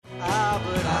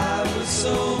was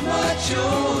so much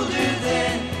older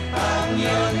then, I'm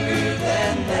younger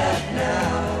than that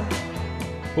now.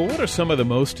 Well, what are some of the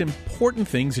most important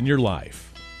things in your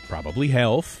life? Probably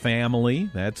health, family,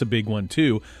 that's a big one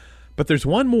too. But there's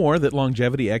one more that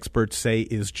longevity experts say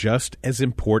is just as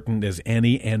important as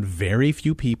any, and very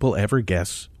few people ever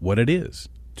guess what it is.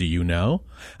 Do you know?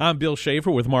 I'm Bill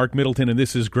Schaefer with Mark Middleton, and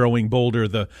this is Growing Bolder,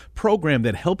 the program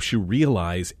that helps you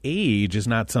realize age is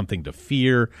not something to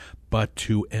fear, but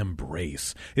to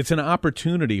embrace. It's an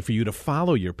opportunity for you to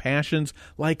follow your passions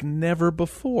like never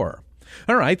before.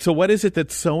 All right, so what is it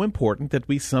that's so important that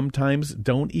we sometimes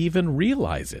don't even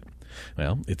realize it?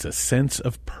 Well, it's a sense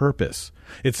of purpose.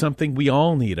 It's something we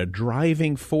all need, a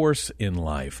driving force in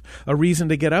life, a reason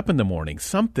to get up in the morning,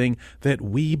 something that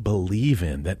we believe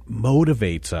in, that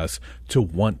motivates us to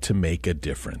want to make a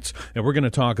difference. And we're going to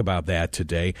talk about that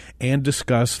today and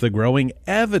discuss the growing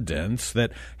evidence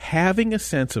that having a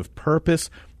sense of purpose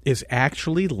is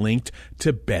actually linked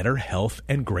to better health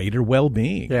and greater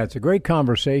well-being. Yeah, it's a great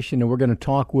conversation, and we're going to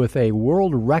talk with a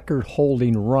world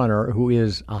record-holding runner who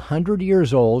is 100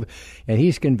 years old, and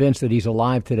he's convinced that he's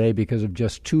alive today because of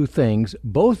just two things,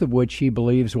 both of which he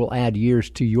believes will add years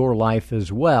to your life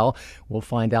as well. We'll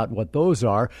find out what those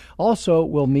are. Also,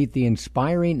 we'll meet the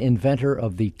inspiring inventor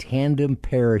of the tandem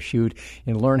parachute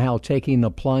and learn how taking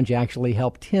the plunge actually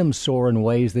helped him soar in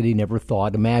ways that he never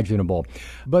thought imaginable.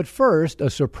 But first, a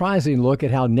surprising look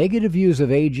at how negative views of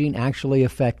aging actually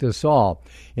affect us all.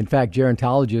 In fact,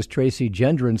 gerontologist Tracy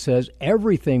Gendron says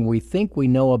everything we think we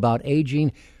know about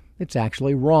aging, it's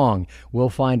actually wrong. We'll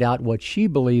find out what she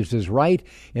believes is right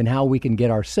and how we can get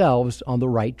ourselves on the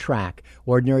right track.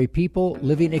 Ordinary people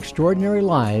living extraordinary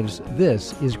lives.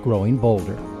 This is Growing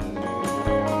Bolder.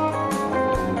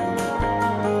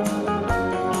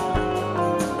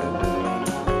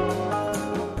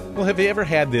 Well, have you ever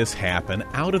had this happen?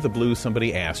 Out of the blue,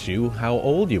 somebody asks you how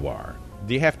old you are.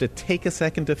 Do you have to take a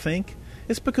second to think?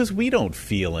 It's because we don't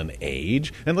feel an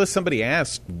age. Unless somebody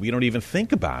asks, we don't even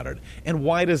think about it. And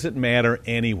why does it matter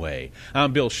anyway?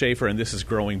 I'm Bill Schaefer, and this is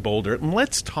Growing Bolder. And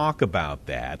let's talk about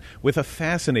that with a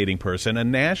fascinating person, a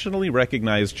nationally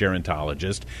recognized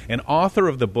gerontologist and author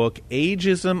of the book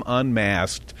Ageism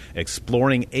Unmasked,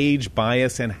 Exploring Age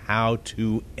Bias and How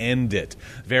to End It.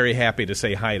 Very happy to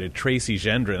say hi to Tracy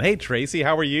Gendron. Hey, Tracy,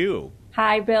 how are you?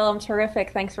 Hi, Bill. I'm terrific.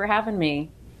 Thanks for having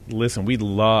me. Listen, we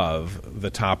love the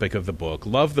topic of the book,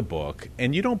 love the book,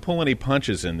 and you don't pull any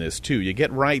punches in this, too. You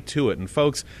get right to it. And,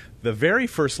 folks, the very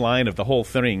first line of the whole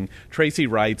thing, Tracy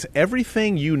writes,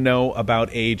 everything you know about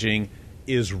aging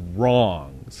is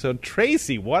wrong. So,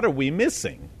 Tracy, what are we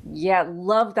missing? Yeah,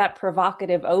 love that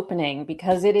provocative opening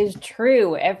because it is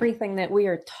true. Everything that we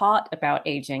are taught about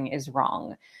aging is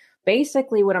wrong.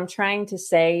 Basically, what I'm trying to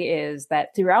say is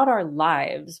that throughout our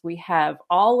lives, we have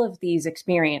all of these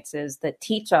experiences that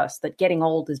teach us that getting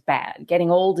old is bad, getting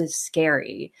old is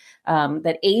scary,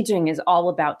 that aging is all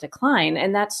about decline.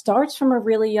 And that starts from a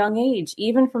really young age,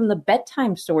 even from the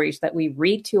bedtime stories that we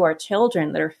read to our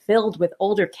children that are filled with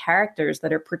older characters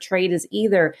that are portrayed as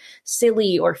either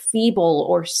silly or feeble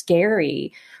or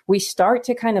scary. We start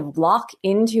to kind of lock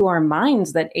into our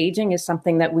minds that aging is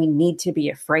something that we need to be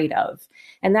afraid of.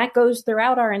 And that goes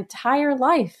throughout our entire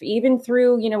life, even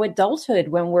through, adulthood,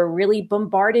 when we're really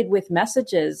bombarded with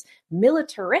messages,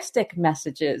 militaristic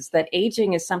messages, that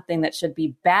aging is something that should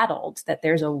be battled, that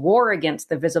there's a war against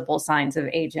the visible signs of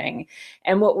aging.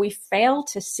 And what we fail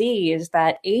to see is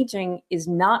that aging is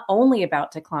not only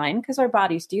about decline, because our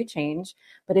bodies do change,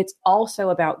 but it's also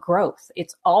about growth.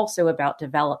 It's also about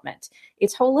development.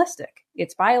 It's holistic.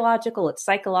 It's biological, it's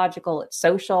psychological, it's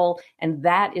social, and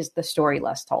that is the story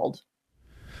less told.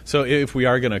 So if we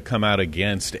are going to come out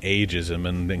against ageism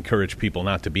and encourage people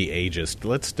not to be ageist,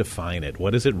 let's define it.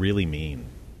 What does it really mean?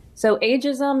 So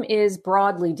ageism is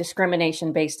broadly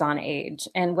discrimination based on age.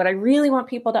 And what I really want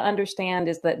people to understand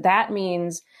is that that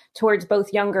means towards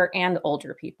both younger and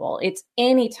older people. It's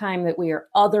any time that we are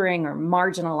othering or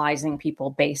marginalizing people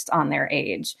based on their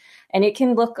age. And it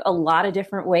can look a lot of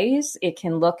different ways. It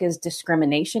can look as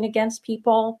discrimination against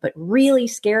people, but really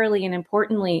scarily and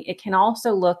importantly, it can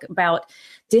also look about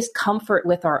discomfort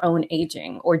with our own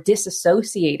aging or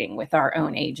disassociating with our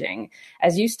own aging.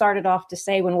 As you started off to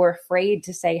say, when we're afraid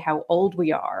to say how old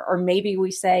we are, or maybe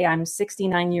we say I'm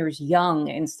 69 years young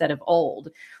instead of old,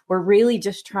 we're really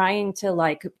just trying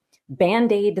to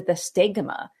Band-Aid the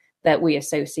stigma that we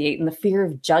associate and the fear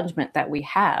of judgment that we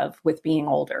have with being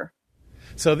older.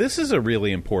 So this is a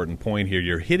really important point here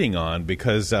you're hitting on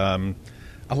because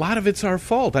a lot of it's our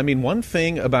fault. I mean, one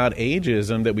thing about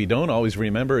ageism that we don't always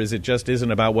remember is it just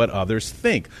isn't about what others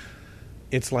think.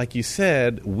 it's like you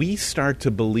said, we start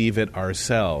to believe it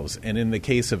ourselves. And in the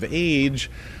case of age,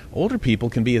 older people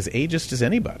can be as ageist as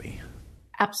anybody.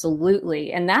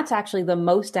 Absolutely. And that's actually the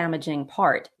most damaging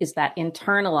part, is that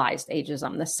internalized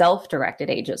ageism, the self-directed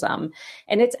ageism.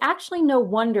 And it's actually no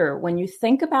wonder when you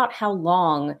think about how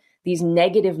long these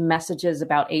negative messages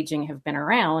about aging have been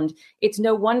around, it's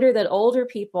no wonder that older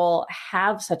people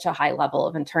have such a high level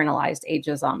of internalized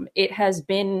ageism. It has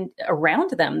been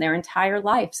around them their entire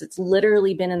lives. It's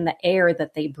literally been in the air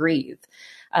that they breathe.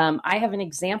 I have an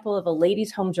example of a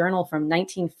ladies' home journal from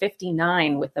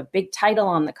 1959 with a big title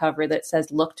on the cover that says,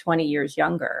 "Look 20 years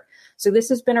younger." So this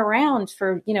has been around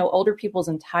for, older people's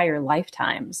entire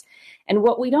lifetimes. And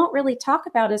what we don't really talk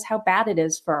about is how bad it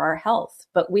is for our health.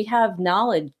 But we have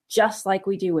knowledge, just like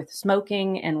we do with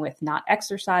smoking and with not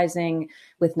exercising,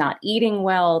 with not eating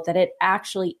well, that it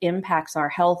actually impacts our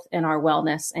health and our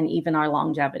wellness and even our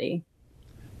longevity.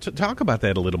 To talk about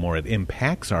that a little more, it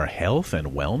impacts our health and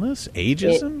wellness,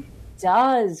 ageism? It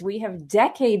does. We have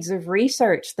decades of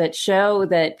research that show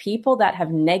that people that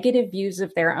have negative views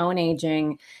of their own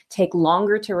aging take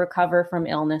longer to recover from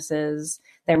illnesses.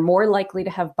 They're more likely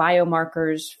to have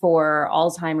biomarkers for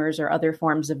Alzheimer's or other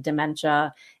forms of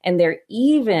dementia. And they're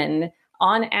even,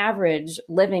 on average,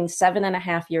 living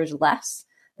 7.5 years less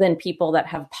than people that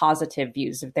have positive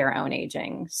views of their own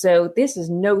aging. So this is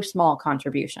no small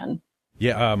contribution.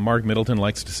 Yeah, Mark Middleton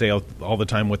likes to say all the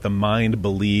time, what the mind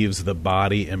believes, the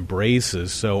body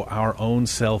embraces. So our own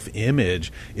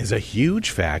self-image is a huge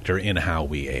factor in how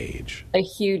we age. A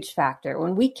huge factor.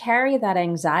 When we carry that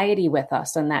anxiety with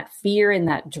us and that fear and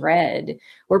that dread,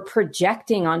 we're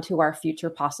projecting onto our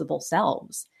future possible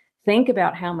selves. Think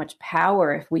about how much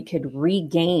power if we could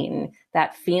regain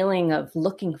that feeling of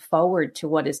looking forward to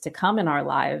what is to come in our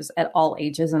lives at all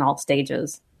ages and all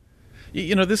stages.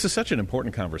 This is such an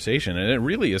important conversation, and it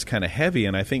really is kind of heavy,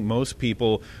 and I think most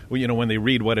people, when they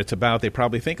read what it's about, they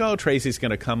probably think, oh, Tracy's going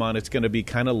to come on, it's going to be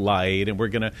kind of light, and we're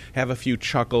going to have a few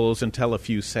chuckles and tell a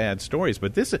few sad stories.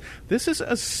 But this is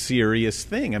a serious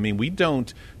thing. I mean, we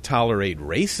don't tolerate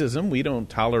racism, we don't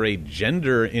tolerate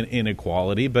gender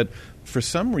inequality, but for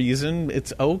some reason,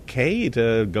 it's okay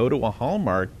to go to a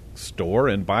Hallmark store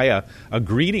and buy a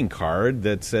greeting card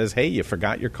that says, hey, you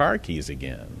forgot your car keys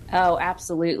again. Oh,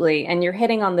 absolutely. And you're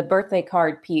hitting on the birthday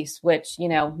card piece, which,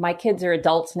 my kids are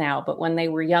adults now, but when they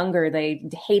were younger, they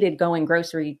hated going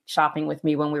grocery shopping with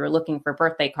me when we were looking for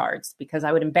birthday cards because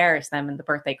I would embarrass them in the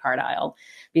birthday card aisle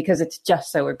because it's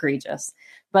just so egregious.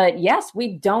 But yes,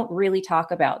 we don't really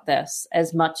talk about this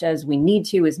as much as we need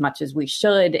to, as much as we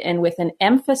should. And with an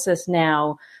emphasis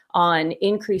now on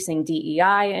increasing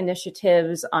DEI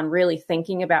initiatives, on really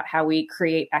thinking about how we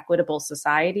create equitable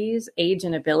societies, age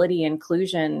and ability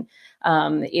inclusion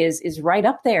is right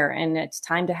up there. And it's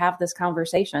time to have this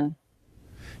conversation.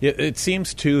 Yeah, it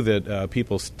seems, too, that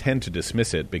people tend to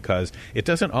dismiss it because it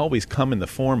doesn't always come in the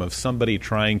form of somebody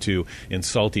trying to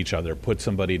insult each other, put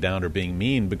somebody down, or being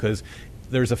mean, because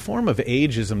there's a form of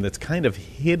ageism that's kind of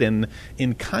hidden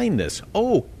in kindness.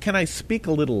 Oh, can I speak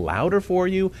a little louder for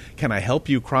you? Can I help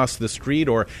you cross the street?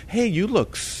 Or, hey, you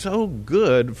look so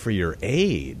good for your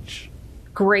age.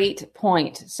 Great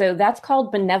point. So that's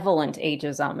called benevolent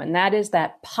ageism. And that is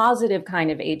that positive kind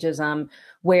of ageism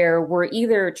where we're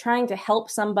either trying to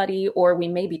help somebody or we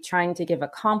may be trying to give a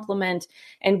compliment.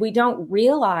 And we don't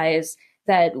realize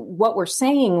that what we're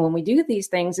saying when we do these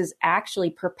things is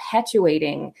actually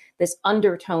perpetuating this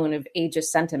undertone of ageist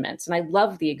sentiments. And I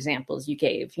love the examples you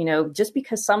gave. Just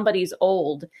because somebody's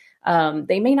old,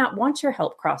 they may not want your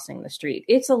help crossing the street.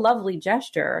 It's a lovely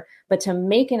gesture, but to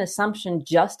make an assumption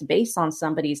just based on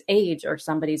somebody's age or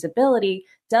somebody's ability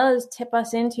does tip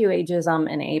us into ageism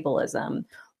and ableism.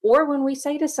 Or when we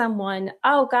say to someone,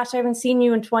 oh gosh, I haven't seen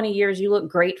you in 20 years, you look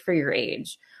great for your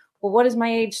age. Well, what is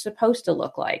my age supposed to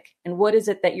look like? And what is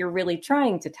it that you're really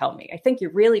trying to tell me? I think you're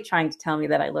really trying to tell me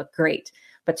that I look great.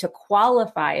 But to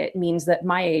qualify it means that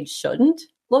my age shouldn't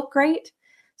look great.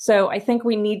 So I think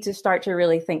we need to start to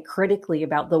really think critically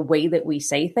about the way that we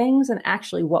say things and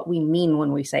actually what we mean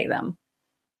when we say them.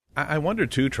 I wonder,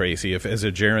 too, Tracy, if as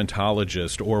a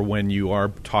gerontologist or when you are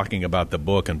talking about the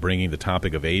book and bringing the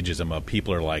topic of ageism up,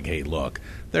 people are like, hey, look,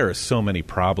 there are so many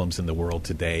problems in the world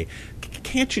today.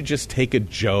 Can't you just take a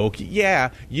joke?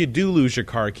 Yeah, you do lose your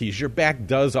car keys. Your back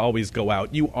does always go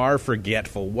out. You are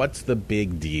forgetful. What's the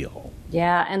big deal?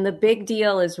 Yeah, and the big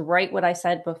deal is right what I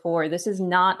said before. This is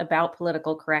not about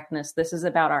political correctness. This is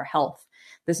about our health.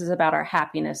 This is about our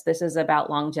happiness. This is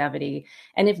about longevity.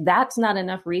 And if that's not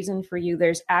enough reason for you,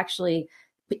 there's actually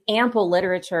ample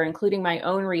literature, including my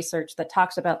own research, that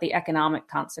talks about the economic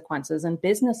consequences and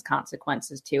business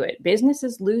consequences to it.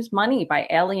 Businesses lose money by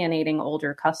alienating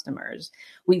older customers.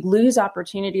 We lose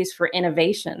opportunities for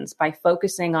innovations by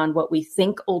focusing on what we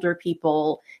think older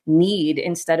people need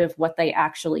instead of what they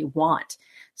actually want.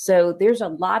 So there's a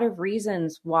lot of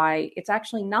reasons why it's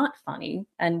actually not funny,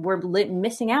 and we're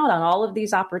missing out on all of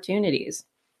these opportunities.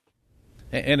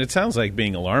 And it sounds like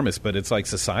being alarmist, but it's like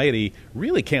society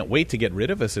really can't wait to get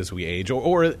rid of us as we age,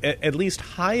 or at least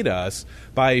hide us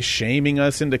by shaming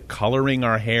us into coloring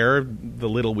our hair, the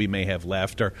little we may have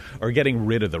left, or getting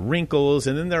rid of the wrinkles.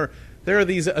 And then there are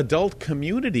these adult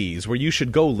communities where you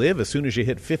should go live as soon as you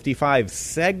hit 55,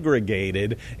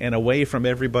 segregated and away from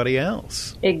everybody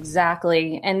else.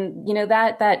 Exactly. And,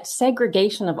 that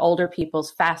segregation of older people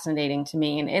is fascinating to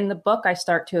me. And in the book, I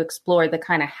start to explore the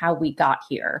kind of how we got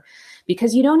here,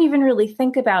 because you don't even really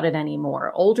think about it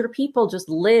anymore. Older people just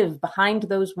live behind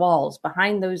those walls,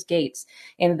 behind those gates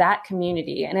in that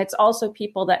community. And it's also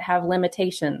people that have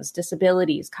limitations,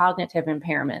 disabilities, cognitive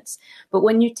impairments. But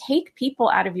when you take people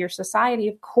out of your society,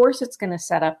 of course, it's going to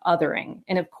set up othering.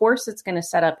 And of course, it's going to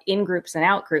set up in-groups and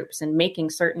out-groups and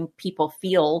making certain people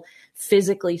feel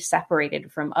physically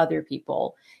separated from other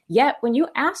people. Yet, when you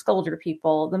ask older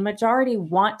people, the majority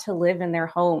want to live in their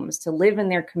homes, to live in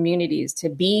their communities, to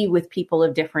be with people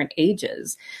of different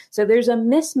ages. So there's a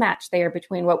mismatch there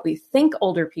between what we think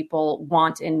older people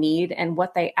want and need and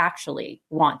what they actually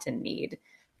want and need.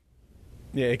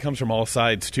 Yeah, it comes from all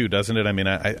sides, too, doesn't it? I mean,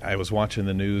 I was watching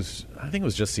the news, I think it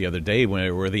was just the other day,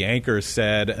 where the anchor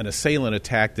said an assailant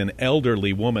attacked an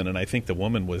elderly woman, and I think the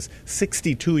woman was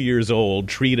 62 years old,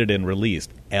 treated and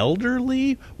released.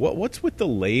 Elderly? What's with the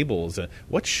labels?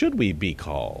 What should we be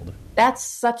called? That's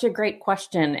such a great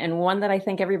question, and one that I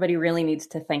think everybody really needs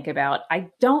to think about. I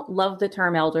don't love the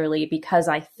term elderly because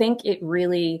I think it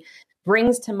really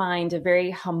brings to mind a very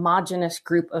homogenous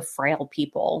group of frail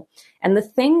people. And the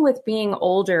thing with being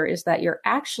older is that you're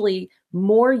actually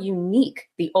more unique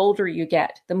the older you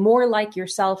get. The more like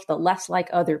yourself, the less like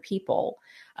other people.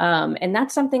 And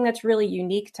that's something that's really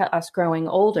unique to us growing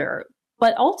older.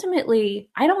 But ultimately,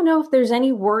 I don't know if there's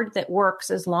any word that works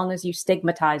as long as you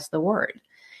stigmatize the word.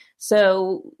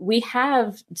 So we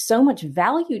have so much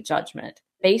value judgment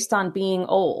based on being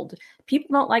old.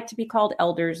 People don't like to be called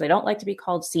elders. They don't like to be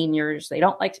called seniors. They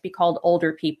don't like to be called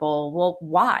older people. Well,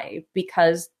 why?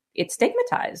 Because it's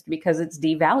stigmatized, because it's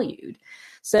devalued.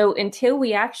 So until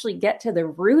we actually get to the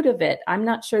root of it, I'm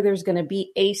not sure there's going to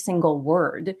be a single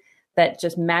word that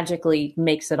just magically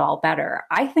makes it all better.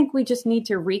 I think we just need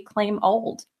to reclaim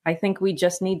old. I think we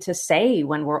just need to say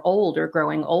when we're old or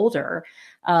growing older,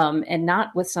 and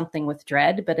not with something with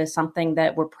dread, but as something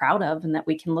that we're proud of and that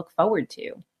we can look forward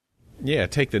to. Yeah,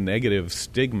 take the negative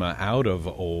stigma out of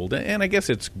old. And I guess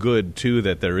it's good, too,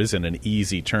 that there isn't an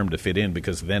easy term to fit in,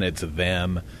 because then it's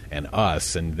them and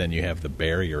us, and then you have the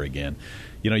barrier again.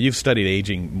 You've studied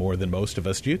aging more than most of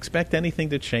us. Do you expect anything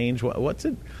to change? What's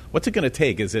it going to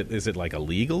take? Is it like a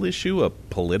legal issue, a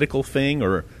political thing,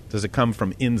 or does it come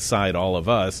from inside all of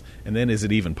us? And then is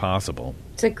it even possible?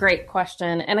 It's a great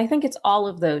question. And I think it's all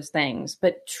of those things.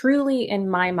 But truly, in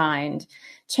my mind,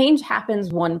 change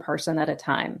happens one person at a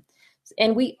time.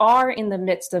 And we are in the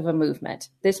midst of a movement.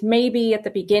 This may be at the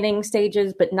beginning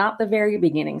stages, but not the very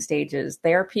beginning stages.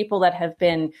 There are people that have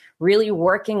been really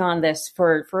working on this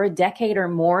for a decade or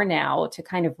more now to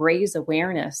kind of raise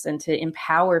awareness and to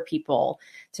empower people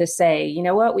to say, you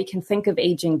know what, we can think of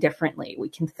aging differently. We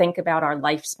can think about our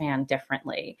lifespan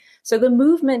differently. So the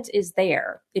movement is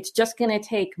there. It's just going to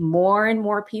take more and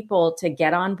more people to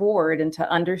get on board and to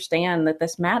understand that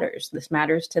this matters. This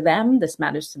matters to them. This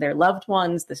matters to their loved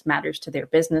ones. This matters to their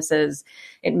businesses.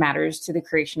 It matters to the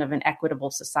creation of an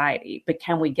equitable society. But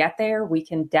can we get there? We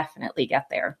can definitely get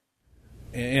there.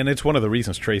 And it's one of the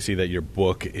reasons, Tracy, that your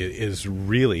book is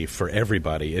really for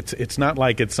everybody. It's not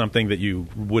like it's something that you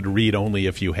would read only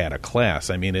if you had a class.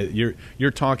 I mean,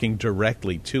 you're talking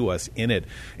directly to us in it.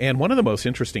 And one of the most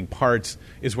interesting parts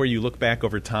is where you look back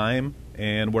over time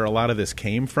and where a lot of this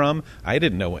came from. I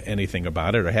didn't know anything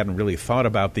about it or hadn't really thought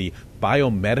about the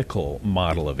biomedical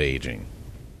model of aging.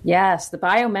 Yes, the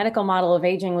biomedical model of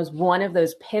aging was one of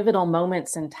those pivotal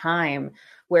moments in time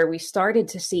where we started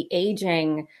to see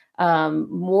aging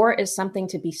more as something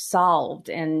to be solved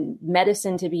and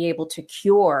medicine to be able to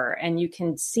cure. And you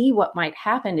can see what might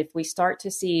happen if we start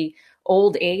to see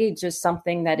old age as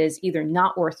something that is either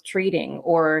not worth treating,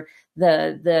 or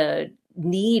the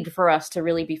need for us to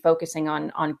really be focusing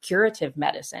on curative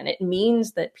medicine. It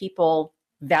means that people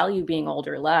value being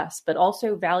older less, but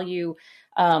also value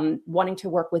wanting to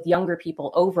work with younger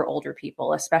people over older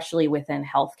people, especially within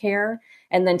healthcare.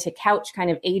 And then to couch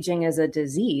kind of aging as a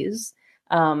disease,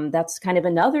 that's kind of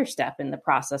another step in the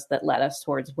process that led us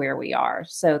towards where we are.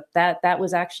 So that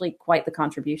was actually quite the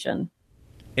contribution.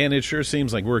 And it sure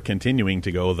seems like we're continuing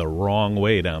to go the wrong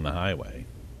way down the highway.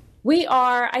 We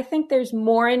are. I think there's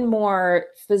more and more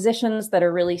physicians that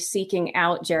are really seeking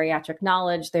out geriatric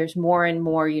knowledge. There's more and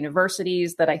more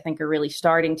universities that I think are really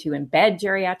starting to embed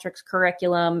geriatrics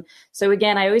curriculum. So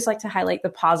again, I always like to highlight the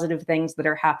positive things that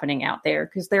are happening out there,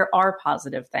 because there are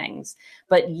positive things.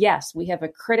 But yes, we have a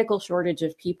critical shortage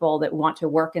of people that want to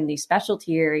work in these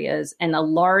specialty areas, and a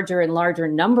larger and larger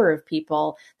number of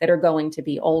people that are going to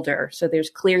be older. So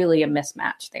there's clearly a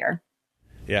mismatch there.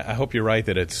 Yeah, I hope you're right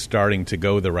that it's starting to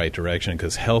go the right direction,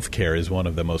 because healthcare is one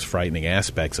of the most frightening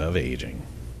aspects of aging.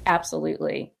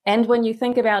 Absolutely. And when you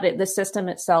think about it, the system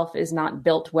itself is not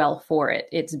built well for it.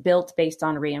 It's built based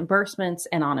on reimbursements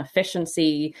and on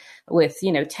efficiency with,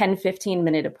 10,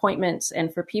 15-minute appointments.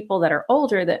 And for people that are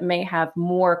older that may have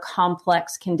more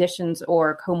complex conditions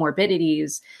or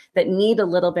comorbidities that need a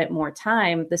little bit more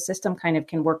time, the system kind of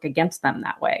can work against them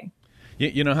that way.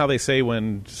 You know how they say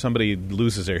when somebody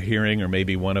loses their hearing or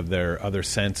maybe one of their other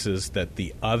senses, that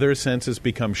the other senses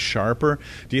become sharper?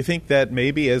 Do you think that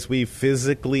maybe as we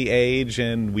physically age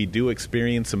and we do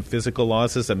experience some physical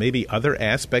losses, that maybe other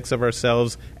aspects of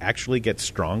ourselves actually get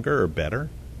stronger or better?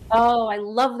 Oh, I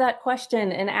love that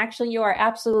question. And actually, you are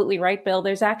absolutely right, Bill.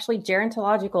 There's actually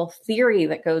gerontological theory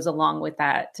that goes along with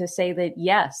that to say that,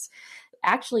 yes,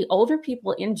 actually, older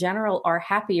people in general are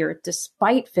happier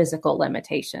despite physical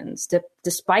limitations,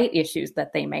 despite issues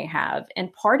that they may have.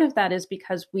 And part of that is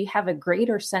because we have a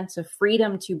greater sense of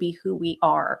freedom to be who we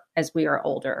are as we are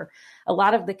older. A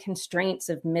lot of the constraints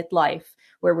of midlife,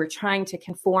 where we're trying to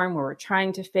conform, where we're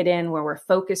trying to fit in, where we're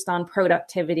focused on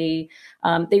productivity,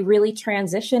 they really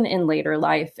transition in later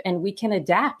life, and we can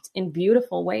adapt in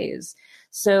beautiful ways.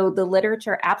 So the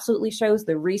literature absolutely shows,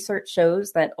 the research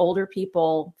shows that older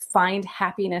people find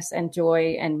happiness and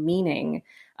joy and meaning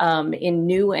in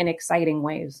new and exciting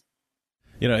ways.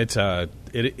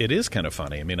 It is kind of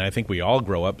funny. I mean, I think we all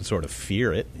grow up and sort of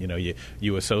fear it.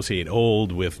 You associate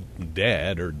old with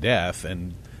dead or death,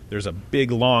 and there's a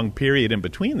big, long period in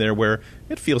between there where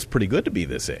it feels pretty good to be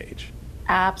this age.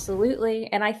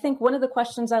 Absolutely. And I think one of the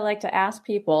questions I like to ask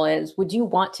people is, would you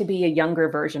want to be a younger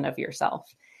version of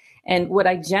yourself? And what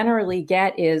I generally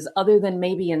get is, other than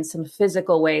maybe in some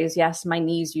physical ways, yes, my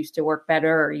knees used to work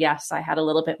better, or yes, I had a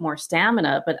little bit more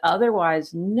stamina, but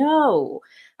otherwise, no,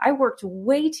 I worked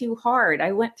way too hard.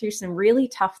 I went through some really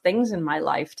tough things in my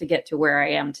life to get to where I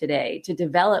am today, to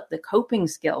develop the coping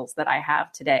skills that I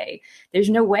have today. There's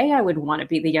no way I would want to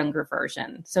be the younger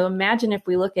version. So imagine if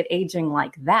we look at aging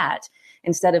like that,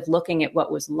 instead of looking at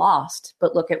what was lost,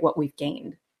 but look at what we've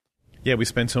gained. Yeah, we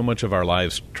spend so much of our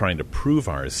lives trying to prove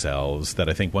ourselves that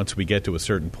I think once we get to a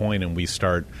certain point and we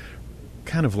start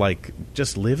kind of like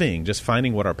just living, just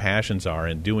finding what our passions are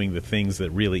and doing the things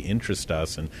that really interest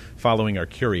us and following our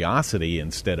curiosity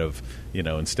instead of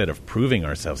proving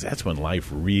ourselves, that's when life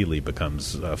really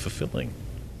becomes fulfilling.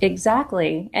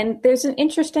 Exactly. And there's an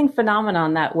interesting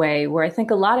phenomenon that way, where I think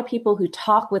a lot of people who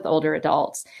talk with older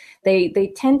adults,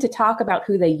 they tend to talk about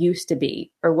who they used to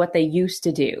be or what they used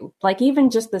to do. Like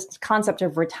even just this concept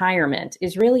of retirement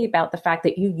is really about the fact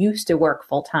that you used to work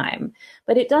full time,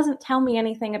 but it doesn't tell me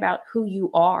anything about who you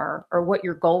are or what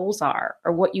your goals are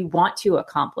or what you want to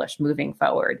accomplish moving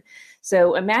forward.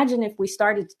 So imagine if we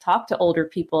started to talk to older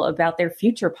people about their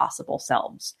future possible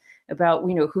selves, about,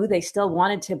 who they still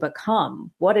wanted to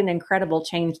become. What an incredible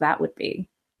change that would be.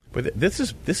 But this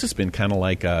has been kind of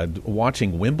like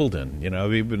watching Wimbledon.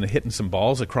 We've been hitting some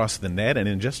balls across the net, and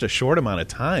in just a short amount of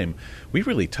time, we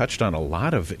really touched on a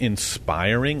lot of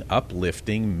inspiring,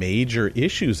 uplifting, major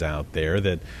issues out there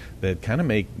that kind of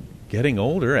make getting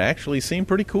older actually seem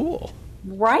pretty cool.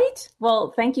 Right?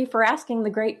 Well, thank you for asking the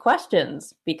great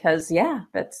questions, because, yeah,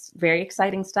 that's very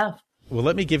exciting stuff. Well,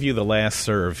 let me give you the last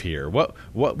serve here. What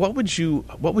would you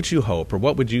hope, or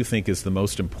what would you think is the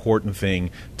most important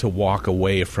thing to walk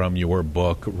away from your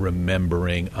book,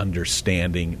 remembering,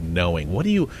 understanding, knowing? What do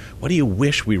you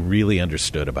wish we really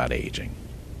understood about aging?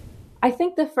 I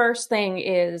think the first thing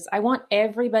is I want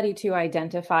everybody to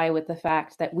identify with the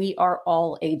fact that we are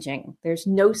all aging. There's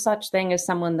no such thing as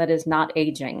someone that is not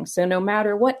aging. So no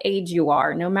matter what age you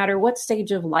are, no matter what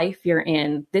stage of life you're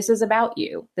in, this is about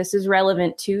you. This is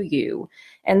relevant to you.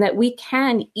 And that we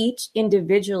can each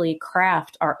individually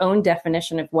craft our own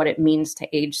definition of what it means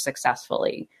to age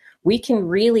successfully. we can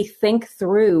really think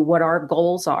through what our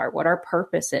goals are, what our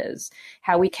purpose is,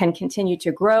 how we can continue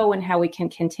to grow and how we can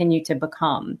continue to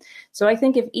become. So I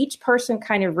think if each person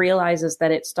kind of realizes that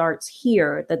it starts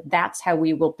here, that's how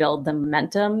we will build the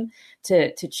momentum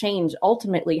to change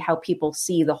ultimately how people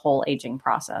see the whole aging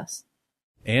process.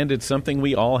 And it's something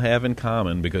we all have in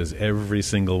common because every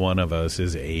single one of us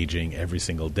is aging every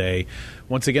single day.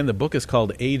 Once again, the book is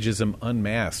called Ageism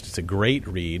Unmasked. It's a great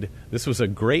read. This was a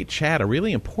great chat, a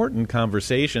really important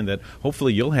conversation that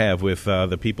hopefully you'll have with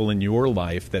the people in your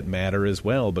life that matter as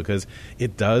well, because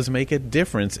it does make a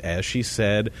difference, as she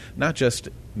said, not just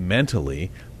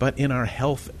mentally, but in our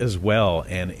health as well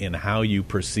and in how you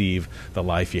perceive the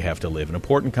life you have to live. An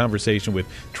important conversation with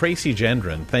Tracy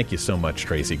Gendron. Thank you so much,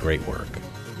 Tracy. Great work.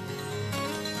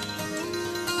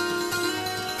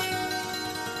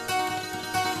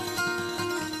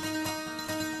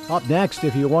 Up next,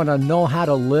 if you want to know how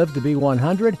to live to be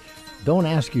 100, don't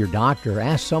ask your doctor.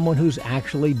 Ask someone who's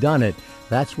actually done it.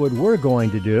 That's what we're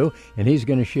going to do, and he's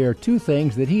going to share 2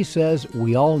 things that he says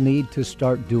we all need to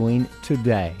start doing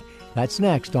today. That's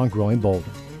next on Growing Bolder.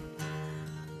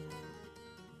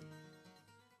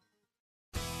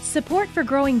 Support for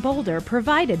Growing Bolder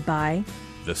provided by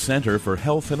The Center for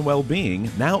Health and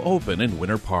Well-Being, now open in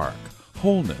Winter Park.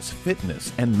 Wholeness,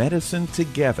 fitness, and medicine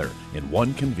together in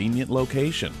one convenient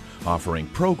location, offering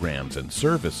programs and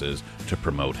services to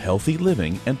promote healthy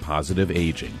living and positive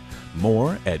aging.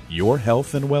 More at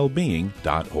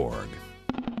yourhealthandwellbeing.org.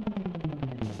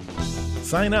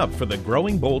 Sign up for the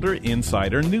Growing Bolder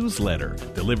Insider newsletter,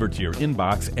 delivered to your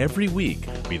inbox every week.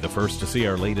 Be the first to see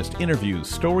our latest interviews,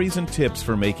 stories, and tips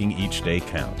for making each day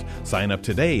count. Sign up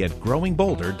today at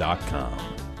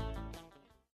growingbolder.com.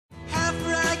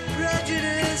 Half-right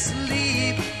prejudice,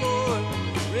 leap forward,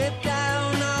 rip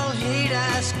down all hate,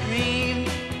 I scream.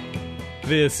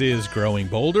 This is Growing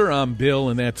Bolder. I'm Bill,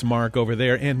 and that's Mark over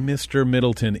there. And Mr.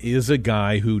 Middleton is a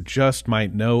guy who just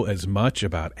might know as much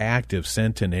about active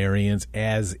centenarians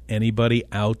as anybody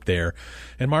out there.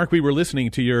 And Mark, we were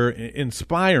listening to your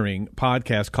inspiring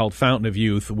podcast called Fountain of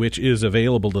Youth, which is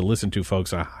available to listen to,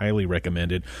 folks. I highly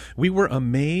recommend it. We were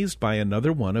amazed by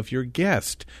another one of your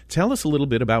guests. Tell us a little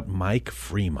bit about Mike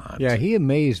Fremont. Yeah, he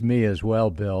amazed me as well,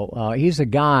 Bill. He's a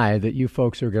guy that you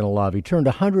folks are going to love. He turned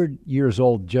 100 years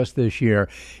old just this year,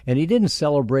 and he didn't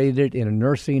celebrate it in a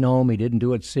nursing home. He didn't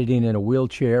do it sitting in a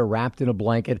wheelchair, wrapped in a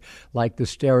blanket, like the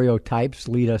stereotypes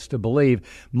lead us to believe.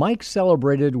 Mike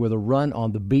celebrated with a run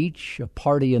on the beach, a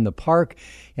party in the park,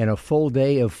 and a full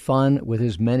day of fun with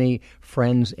his many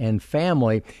friends and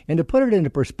family. And to put it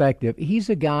into perspective, he's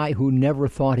a guy who never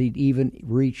thought he'd even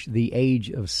reach the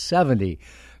age of 70.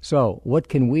 So what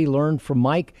can we learn from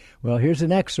Mike? Well, here's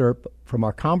an excerpt from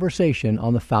our conversation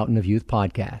on the Fountain of Youth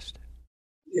podcast.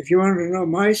 If you want to know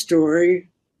my story,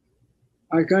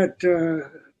 I got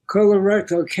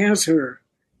colorectal cancer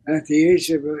at the age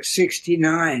of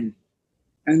 69.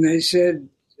 And they said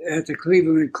at the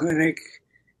Cleveland Clinic,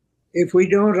 if we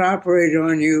don't operate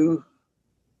on you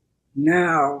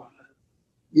now,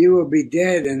 you will be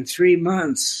dead in 3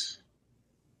 months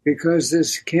because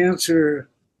this cancer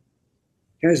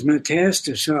has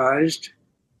metastasized.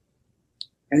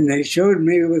 And they showed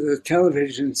me with a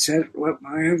television set what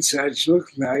my insides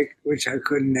looked like, which I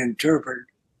couldn't interpret.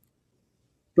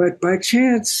 But by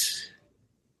chance,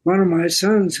 one of my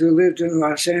sons who lived in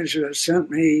Los Angeles sent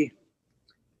me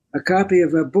a copy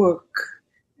of a book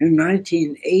in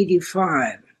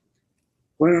 1985.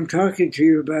 What I'm talking to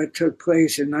you about took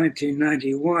place in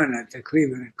 1991 at the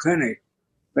Cleveland Clinic.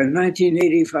 But in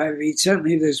 1985, he sent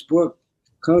me this book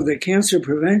called The Cancer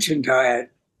Prevention Diet,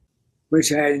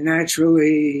 which I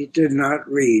naturally did not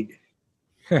read.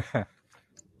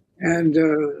 And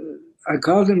I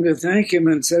called him to thank him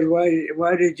and said,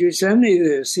 why did you send me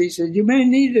this? He said, you may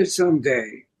need it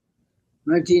someday.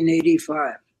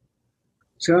 1985.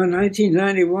 So in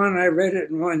 1991, I read it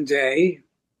in one day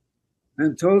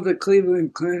and told the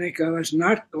Cleveland Clinic I was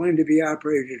not going to be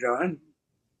operated on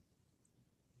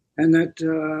and that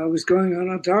I was going on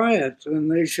a diet and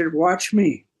they should watch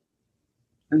me.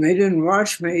 And they didn't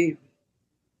watch me,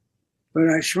 but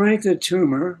I shrank the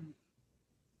tumor.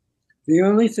 The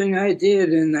only thing I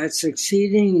did in that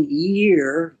succeeding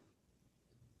year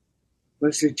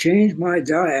was to change my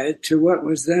diet to what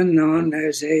was then known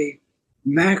as a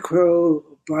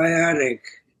macrobiotic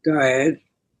diet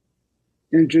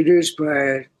introduced by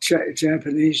a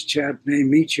Japanese chap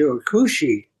named Michio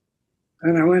Kushi.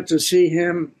 And I went to see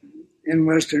him in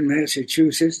Western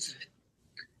Massachusetts,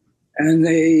 and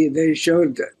they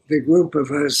showed the group of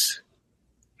us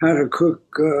how to cook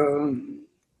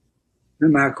the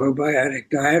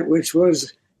macrobiotic diet, which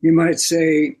was, you might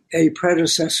say, a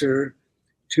predecessor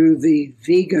to the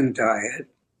vegan diet,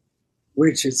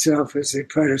 which itself is a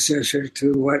predecessor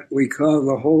to what we call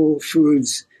the whole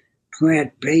foods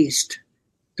plant-based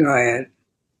diet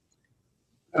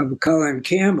of Colin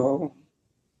Campbell.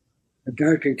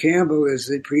 Dr. Campbell is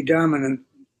the predominant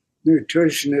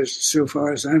nutritionist, so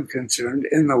far as I'm concerned,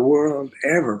 in the world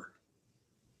ever.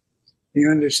 He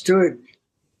understood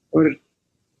what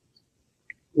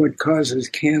causes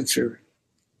cancer.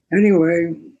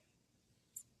 Anyway,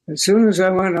 as soon as I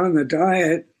went on the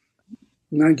diet,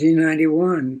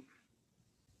 1991,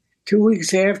 2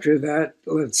 weeks after that,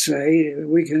 let's say, a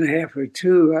week and a half or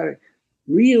two, I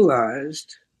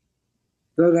realized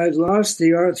that I'd lost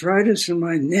the arthritis in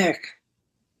my neck,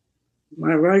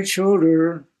 my right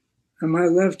shoulder, and my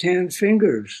left hand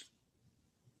fingers.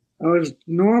 I was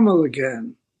normal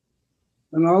again.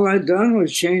 And all I'd done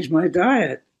was change my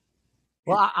diet.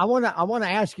 Well, I want to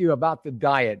ask you about the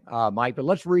diet, Mike, but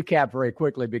let's recap very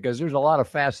quickly because there's a lot of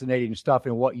fascinating stuff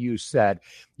in what you said.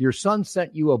 Your son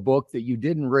sent you a book that you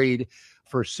didn't read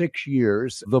for 6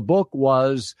 years. The book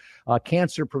was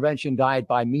Cancer Prevention Diet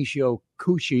by Michio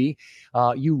Kushi.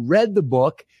 You read the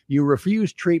book. You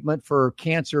refused treatment for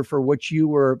cancer for which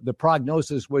the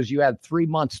prognosis was you had 3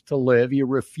 months to live. You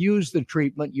refused the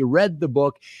treatment. You read the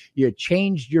book. You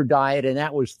changed your diet, and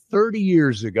that was 30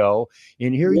 years ago.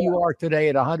 And here you are today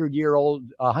at 100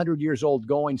 years old,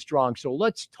 going strong. So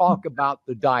let's talk about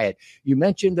the diet. You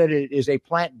mentioned that it is a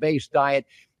plant-based diet.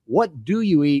 What do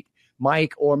you eat,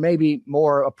 Mike, or maybe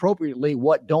more appropriately,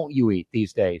 what don't you eat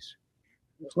these days?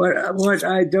 What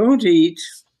I don't eat,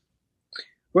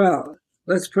 well,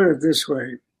 let's put it this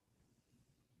way.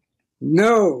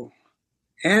 No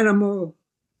animal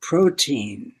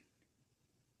protein,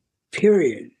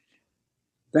 period.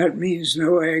 That means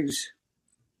no eggs,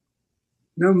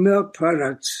 no milk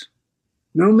products,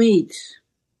 no meat,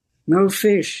 no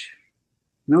fish,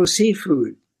 no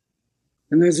seafood.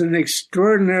 And there's an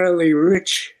extraordinarily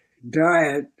rich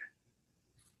diet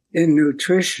in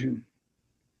nutrition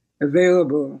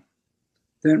available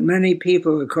that many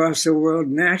people across the world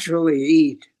naturally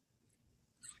eat.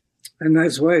 And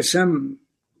that's why some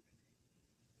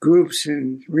groups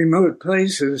in remote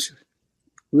places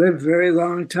live very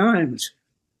long times,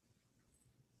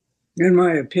 in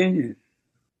my opinion.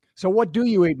 So what do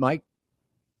you eat, Mike?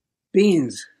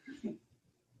 Beans,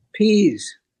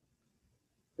 peas,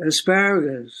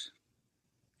 asparagus,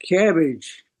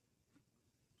 cabbage,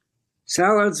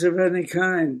 salads of any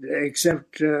kind,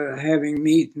 except having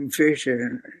meat and fish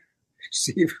and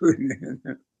seafood in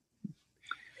it.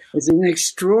 It's an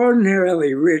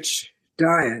extraordinarily rich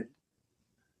diet.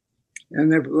 And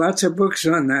there are lots of books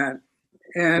on that.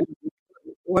 And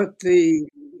what the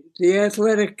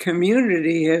athletic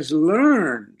community has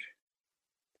learned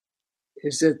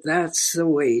is that that's the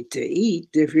way to eat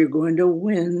if you're going to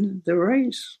win the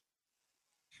race.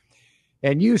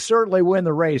 And you certainly win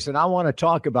the race, and I want to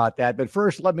talk about that. But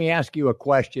first, let me ask you a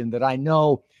question that I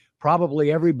know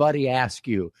probably everybody asks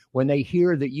you when they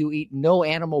hear that you eat no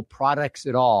animal products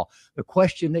at all. The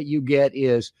question that you get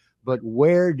is, but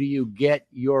where do you get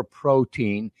your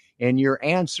protein? And your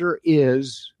answer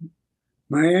is?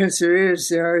 My answer is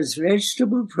there is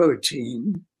vegetable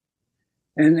protein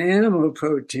and animal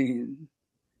protein.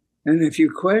 And if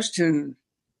you question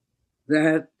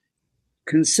that,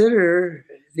 consider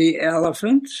the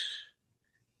elephant,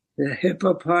 the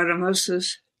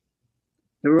hippopotamuses,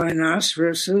 the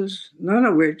rhinoceroses, none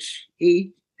of which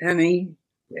eat any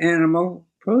animal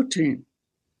protein.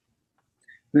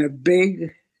 They're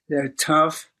big, they're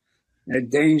tough, they're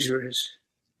dangerous,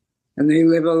 and they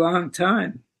live a long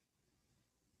time.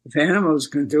 If animals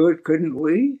can do it, couldn't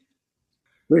we?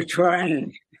 We're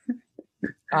trying.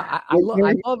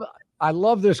 I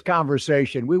love this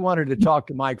conversation. We wanted to talk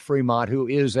to Mike Fremont, who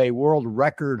is a world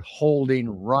record holding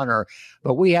runner,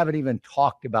 but we haven't even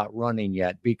talked about running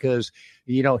yet because,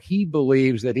 he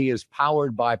believes that he is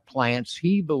powered by plants.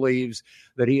 He believes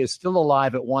that he is still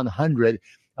alive at 100,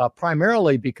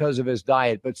 primarily because of his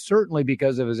diet, but certainly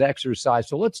because of his exercise.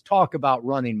 So let's talk about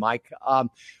running, Mike.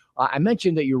 I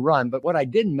mentioned that you run, but what I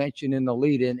didn't mention in the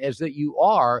lead-in is that you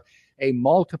are a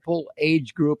multiple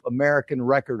age group American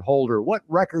record holder. What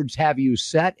records have you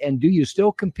set, and do you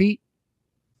still compete?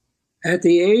 At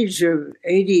the age of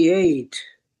 88,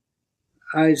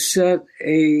 I set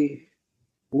a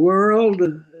world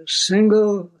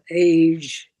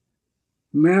single-age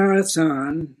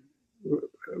marathon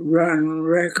run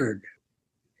record.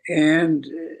 And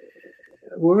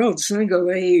world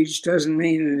single-age doesn't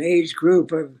mean an age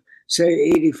group of, say,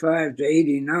 85 to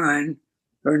 89,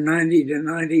 or 90 to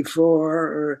 94,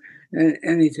 or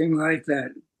anything like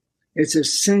that. It's a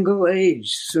single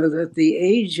age, so that the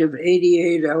age of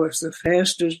 88, I was the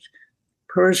fastest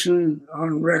person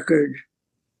on record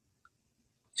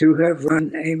to have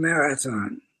run a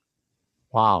marathon.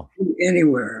 Wow.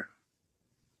 Anywhere.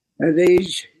 At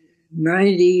age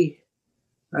 90,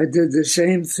 I did the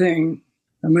same thing,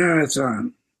 a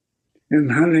marathon in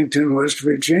Huntington, West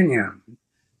Virginia.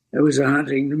 It was a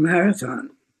Huntington marathon.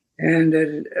 And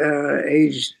at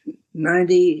age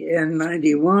 90 and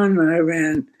 91, I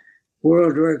ran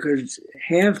world records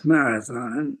half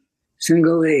marathon,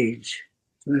 single age.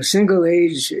 The single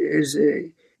age is,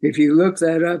 if you look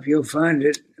that up, you'll find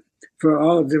it for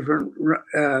all different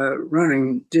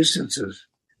running distances.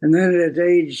 And then at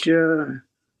age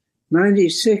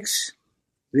 96,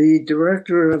 the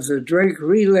director of the Drake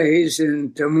Relays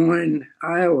in Des Moines,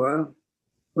 Iowa,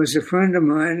 was a friend of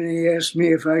mine, and he asked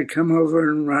me if I'd come over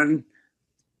and run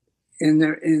in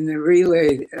the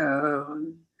relay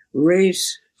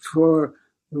race for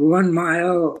 1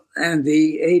 mile and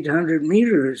the 800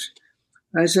 meters.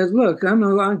 I said, look, I'm a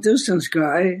long distance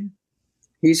guy.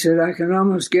 He said, I can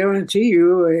almost guarantee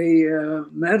you a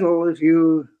medal if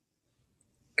you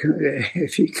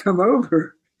come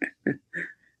over.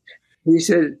 He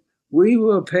said, we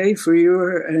will pay for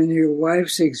your and your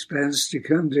wife's expense to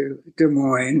come to Des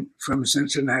Moines from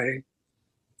Cincinnati.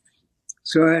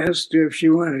 So I asked her if she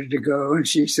wanted to go, and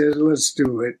she said, let's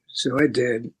do it. So I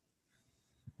did.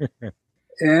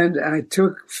 And I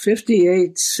took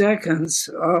 58 seconds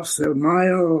off the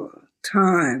mile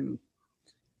time.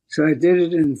 So I did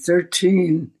it in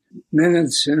 13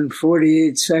 minutes and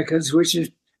 48 seconds, which is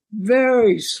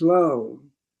very slow.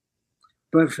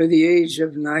 But for the age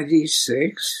of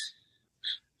 96,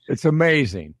 it's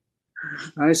amazing.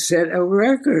 I set a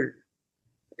record.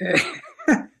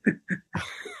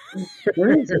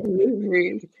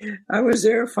 I was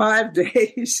there 5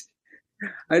 days.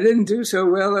 I didn't do so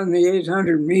well in the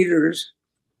 800 meters,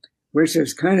 which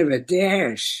is kind of a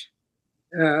dash.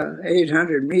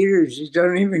 800 meters, you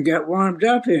don't even get warmed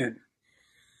up in.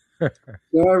 So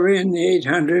I ran the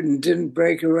 800 and didn't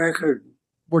break a record.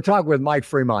 We're talking with Mike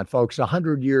Fremont, folks,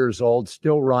 100 years old,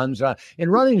 still runs.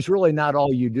 And running is really not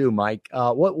all you do, Mike.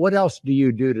 What else do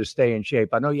you do to stay in shape?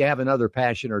 I know you have another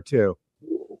passion or two.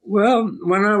 Well,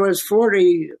 when I was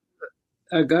 40,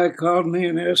 a guy called me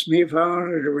and asked me if I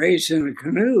wanted to race in a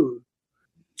canoe.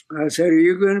 I said, are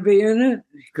you going to be in it?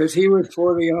 Because he was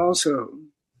 40 also.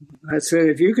 I said,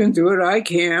 if you can do it, I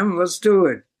can. Let's do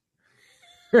it.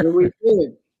 So we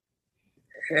did.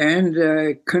 And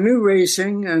canoe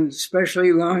racing, and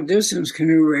especially long-distance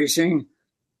canoe racing,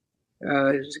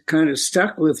 kind of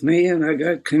stuck with me. And I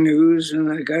got canoes,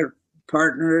 and I got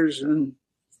partners, and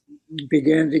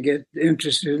began to get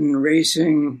interested in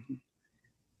racing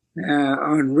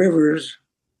on rivers.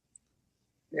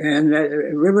 And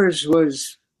rivers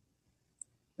was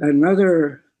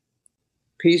another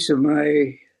piece of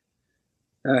my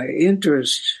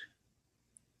interest.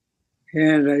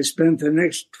 And I spent the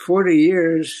next 40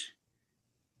 years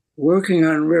working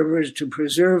on rivers to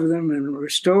preserve them and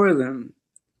restore them.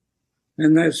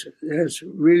 And that's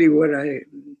really what I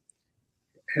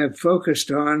have focused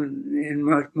on in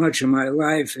much of my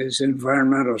life, is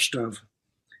environmental stuff,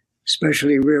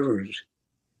 especially rivers.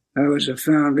 I was a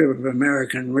founder of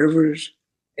American Rivers,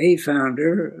 a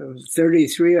founder of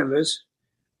 33 of us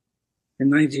in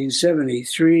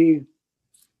 1973.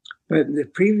 But the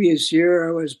previous year,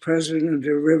 I was president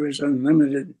of Rivers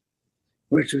Unlimited,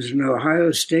 which was an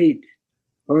Ohio State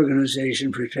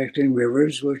organization protecting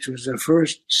rivers, which was the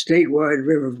first statewide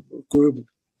river group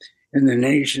in the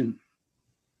nation.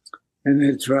 And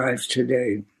it thrives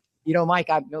today. You know, Mike,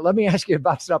 let me ask you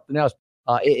about something else.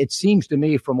 It seems to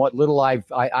me, from what little I've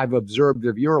observed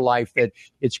of your life, that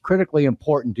it's critically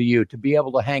important to you to be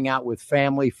able to hang out with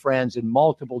family, friends, and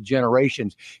multiple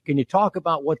generations. Can you talk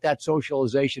about what that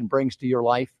socialization brings to your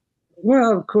life?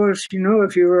 Well, of course, you know,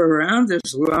 if you're around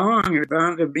this long, you're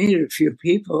bound to meet a few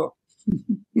people.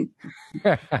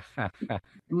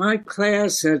 My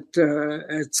class at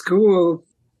school,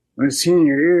 my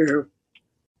senior year,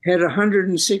 had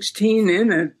 116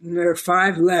 in it, and there are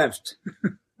 5 left.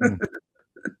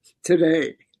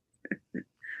 Today.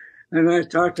 And I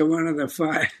talked to one of the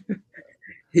 5.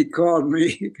 He called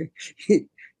me. He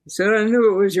said, I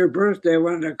knew it was your birthday. I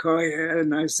wanted to call you.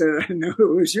 And I said, I knew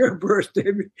it was your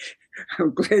birthday.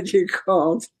 I'm glad you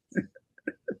called.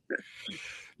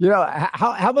 You know,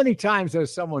 how many times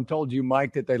has someone told you,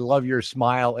 Mike, that they love your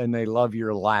smile and they love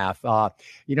your laugh?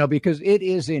 You know, because it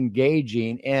is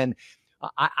engaging. And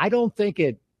I don't think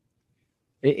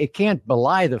it can't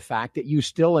belie the fact that you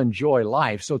still enjoy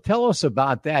life. So tell us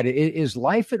about that. Is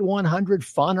life at 100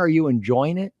 fun? Are you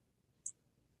enjoying it?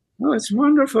 Oh, it's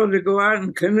wonderful to go out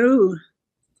and canoe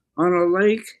on a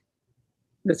lake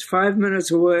that's 5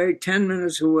 minutes away, 10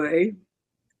 minutes away,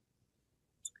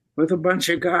 with a bunch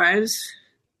of guys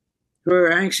who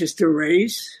are anxious to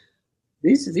race.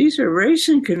 These are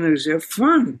racing canoes. They're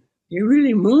fun. You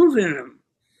really move in them.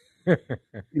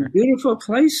 In beautiful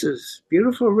places,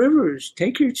 beautiful rivers.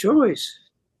 Take your choice.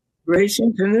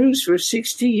 Racing canoes for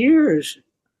 60 years.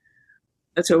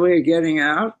 That's a way of getting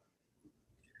out.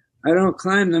 I don't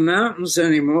climb the mountains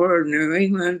anymore in New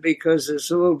England because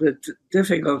it's a little bit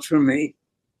difficult for me,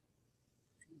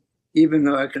 even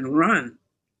though I can run.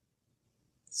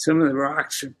 Some of the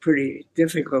rocks are pretty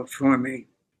difficult for me.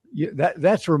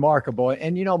 That's remarkable.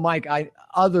 And, Mike,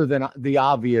 other than the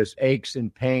obvious aches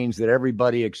and pains that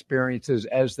everybody experiences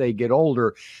as they get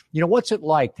older, what's it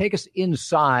like? Take us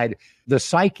inside the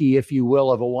psyche, if you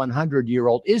will, of a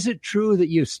 100-year-old. Is it true that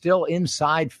you still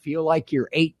inside feel like you're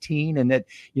 18 and that,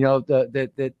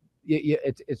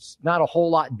 it's not a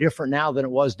whole lot different now than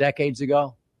it was decades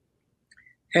ago?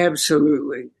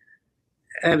 Absolutely.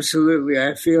 Absolutely.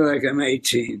 I feel like I'm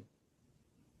 18.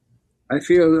 I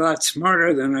feel a lot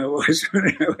smarter than I was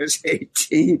when I was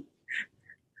 18.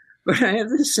 But I have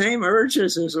the same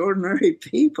urges as ordinary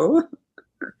people.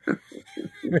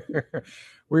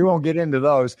 We won't get into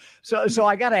those. So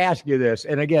I got to ask you this.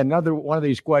 And again, another one of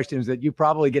these questions that you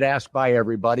probably get asked by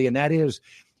everybody, and that is,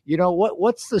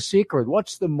 what's the secret?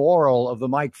 What's the moral of the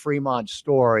Mike Fremont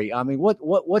story? I mean,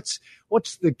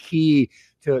 what's the key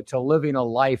to living a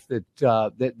life that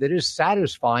is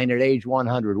satisfying at age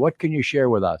 100? What can you share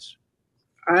with us?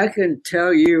 I can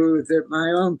tell you that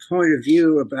my own point of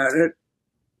view about it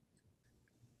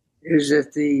is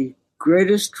that the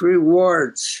greatest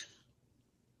rewards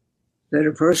that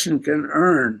a person can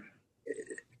earn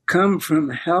come from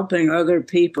helping other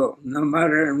people, no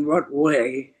matter in what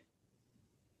way.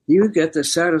 You get the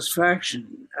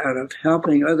satisfaction out of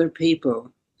helping other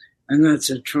people, and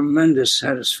that's a tremendous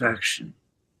satisfaction.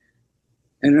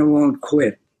 And it won't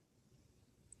quit.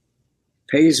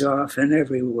 Pays off in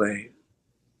every way.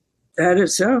 That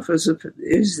itself is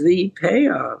the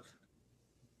payoff.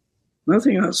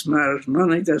 Nothing else matters.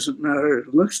 Money doesn't matter.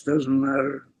 Looks doesn't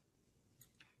matter.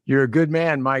 You're a good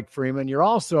man, Mike Freeman. You're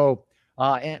also,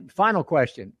 and final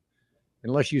question,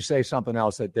 unless you say something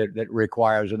else that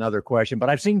requires another question, but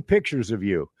I've seen pictures of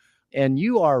you, and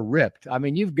you are ripped. I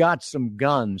mean, you've got some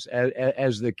guns,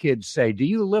 as the kids say. Do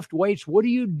you lift weights? What do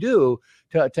you do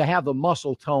to have the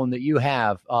muscle tone that you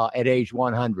have at age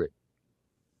 100?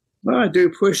 Well, I do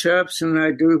push-ups and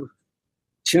I do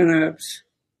chin-ups.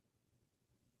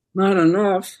 Not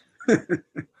enough.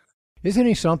 Isn't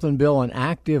he something, Bill? An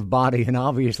active body and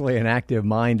obviously an active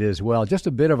mind as well. Just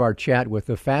a bit of our chat with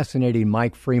the fascinating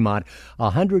Mike Fremont,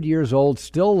 100 years old,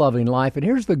 still loving life. And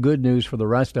here's the good news for the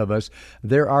rest of us.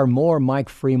 There are more Mike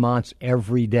Fremonts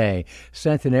every day.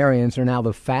 Centenarians are now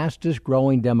the fastest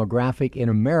growing demographic in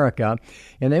America.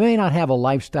 And they may not have a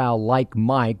lifestyle like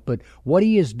Mike, but what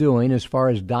he is doing as far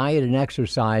as diet and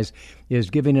exercise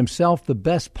is giving himself the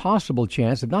best possible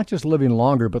chance of not just living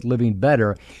longer, but living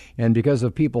better. And because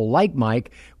of people like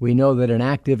Mike, we know that an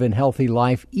active and healthy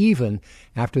life, even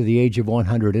after the age of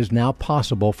 100, is now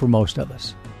possible for most of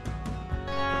us.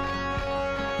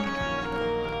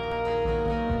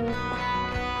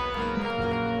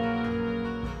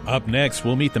 Up next,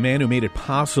 we'll meet the man who made it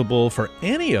possible for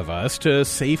any of us to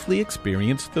safely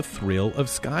experience the thrill of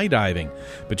skydiving.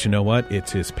 But you know what?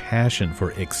 It's his passion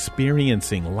for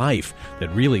experiencing life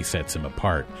that really sets him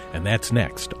apart. And that's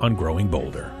next on Growing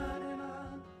Bolder.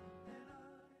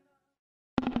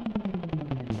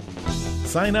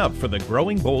 Sign up for the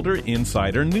Growing Bolder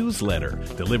Insider newsletter,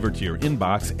 delivered to your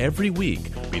inbox every week.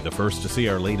 Be the first to see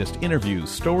our latest interviews,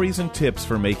 stories, and tips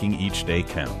for making each day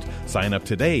count. Sign up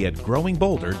today at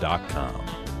growingbolder.com.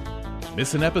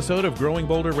 Miss an episode of Growing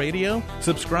Bolder Radio?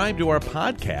 Subscribe to our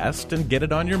podcast and get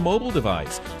it on your mobile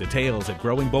device. Details at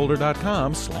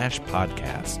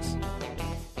growingbolder.com/podcasts.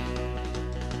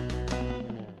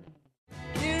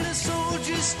 Hear the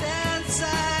soldiers dance,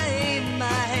 I aim my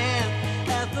hand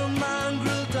at the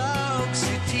mongrel dogs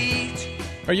who teach.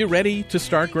 Are you ready to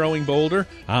start growing bolder?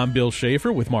 I'm Bill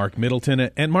Schaefer with Mark Middleton.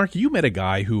 And Mark, you met a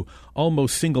guy who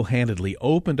almost single-handedly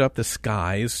opened up the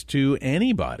skies to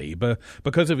anybody. But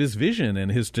because of his vision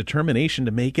and his determination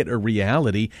to make it a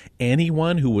reality,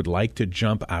 anyone who would like to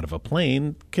jump out of a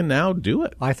plane can now do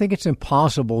it. I think it's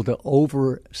impossible to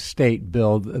overstate,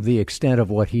 Bill, the extent of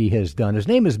what he has done. His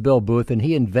name is Bill Booth, and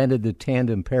he invented the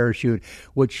tandem parachute,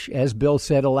 which, as Bill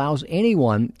said, allows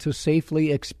anyone to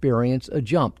safely experience a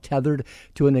jump tethered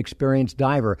to to an experienced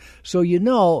diver. So you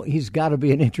know he's got to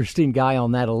be an interesting guy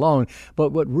on that alone.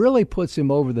 But what really puts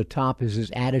him over the top is his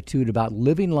attitude about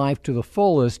living life to the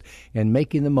fullest and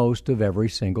making the most of every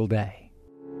single day.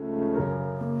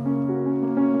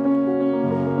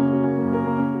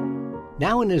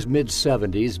 Now in his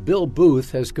mid-70s, Bill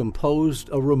Booth has composed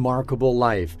a remarkable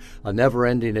life, a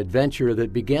never-ending adventure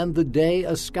that began the day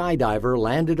a skydiver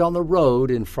landed on the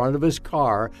road in front of his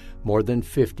car more than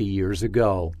 50 years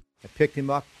ago. I picked him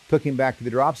up, took him back to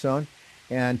the drop zone,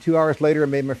 and 2 hours later I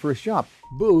made my first jump.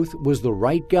 Booth was the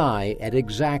right guy at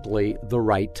exactly the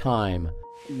right time.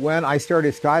 When I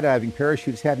started skydiving,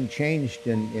 parachutes hadn't changed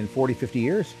in 40, 50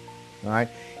 years. All right.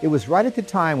 It was right at the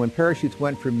time when parachutes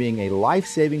went from being a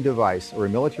life-saving device or a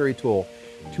military tool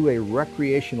to a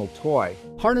recreational toy.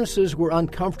 Harnesses were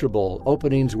uncomfortable,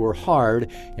 openings were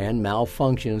hard, and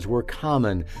malfunctions were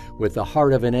common. With the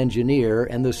heart of an engineer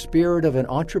and the spirit of an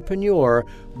entrepreneur,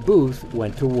 Booth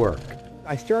went to work.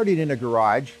 I started in a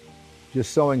garage,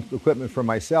 just sewing equipment for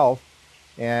myself,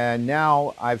 and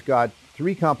now I've got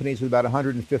 3 companies with about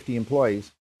 150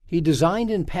 employees. He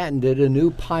designed and patented a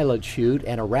new pilot chute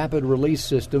and a rapid release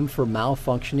system for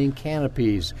malfunctioning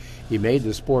canopies. He made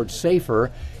the sport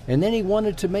safer, and then he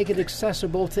wanted to make it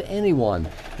accessible to anyone,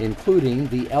 including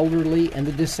the elderly and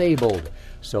the disabled.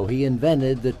 So he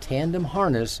invented the tandem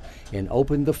harness and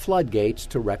opened the floodgates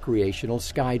to recreational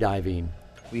skydiving.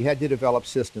 We had to develop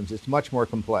systems. It's much more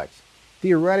complex.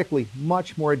 Theoretically,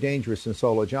 much more dangerous than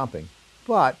solo jumping.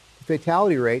 But the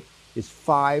fatality rate is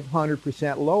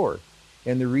 500% lower.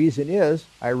 And the reason is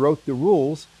I wrote the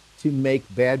rules to make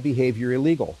bad behavior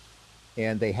illegal.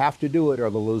 And they have to do it or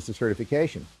they'll lose the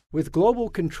certification. With global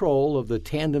control of the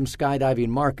tandem skydiving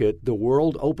market, the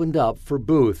world opened up for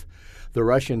Booth. The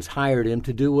Russians hired him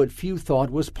to do what few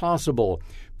thought was possible: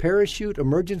 parachute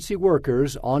emergency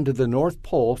workers onto the North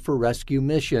Pole for rescue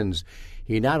missions.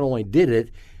 He not only did it,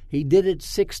 he did it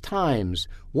 6 times,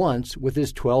 once with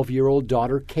his 12-year-old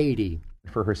daughter, Katie.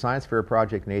 For her science fair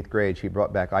project in 8th grade, she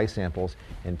brought back ice samples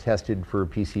and tested for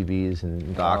PCBs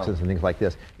and toxins and things like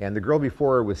this. And the girl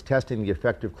before her was testing the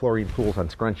effect of chlorine pools on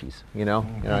scrunchies, you know?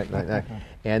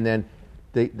 And then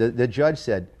the judge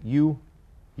said, you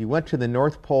went to the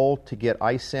North Pole to get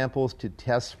ice samples to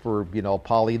test for,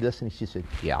 poly this? And she said,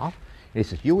 yeah. And he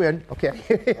says, you win. Okay.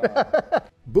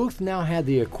 Booth now had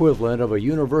the equivalent of a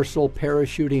universal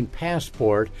parachuting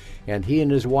passport, and he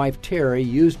and his wife Terry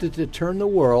used it to turn the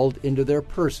world into their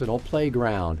personal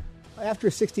playground. After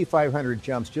 6,500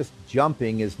 jumps, just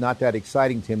jumping is not that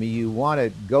exciting to me. You want to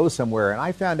go somewhere. And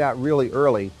I found out really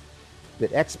early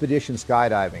that expedition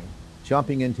skydiving,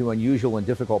 jumping into unusual and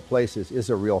difficult places, is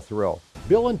a real thrill.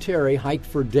 Bill and Terry hiked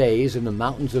for days in the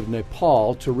mountains of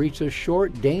Nepal to reach a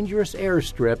short, dangerous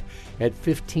airstrip at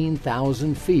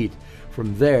 15,000 feet.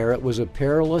 From there, it was a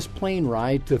perilous plane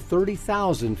ride to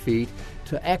 30,000 feet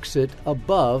to exit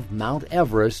above Mount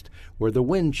Everest, where the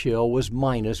wind chill was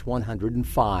minus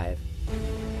 105.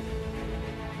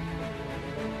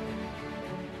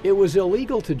 It was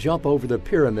illegal to jump over the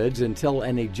pyramids until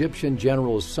an Egyptian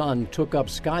general's son took up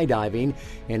skydiving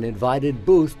and invited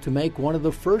Booth to make one of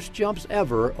the first jumps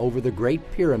ever over the Great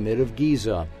Pyramid of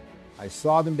Giza. I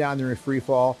saw them down there in free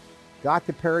fall, got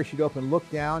the parachute open,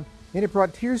 looked down, and it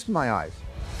brought tears to my eyes.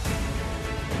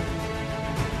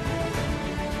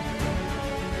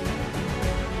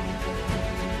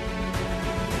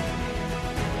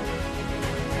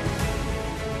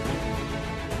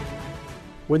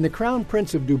 When the Crown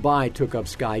Prince of Dubai took up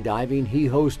skydiving, he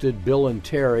hosted Bill and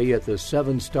Terry at the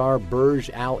 7-star Burj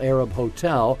Al Arab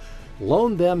Hotel,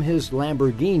 loaned them his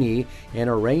Lamborghini, and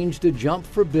arranged a jump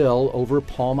for Bill over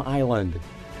Palm Island.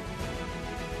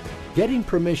 Getting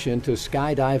permission to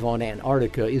skydive on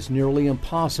Antarctica is nearly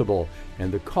impossible,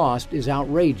 and the cost is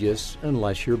outrageous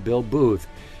unless you're Bill Booth.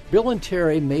 Bill and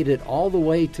Terry made it all the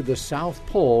way to the South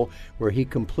Pole, where he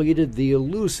completed the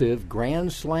elusive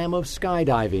Grand Slam of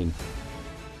skydiving.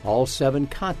 All 7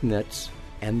 continents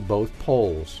and both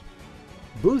poles.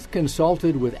 Booth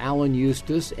consulted with Alan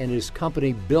Eustace, and his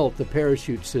company built the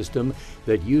parachute system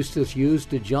that Eustace used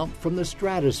to jump from the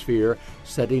stratosphere,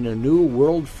 setting a new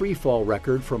world freefall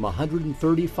record from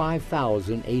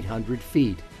 135,800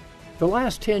 feet. The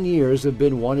last 10 years have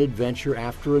been one adventure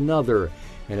after another: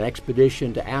 an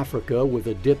expedition to Africa with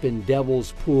a dip in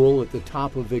Devil's Pool at the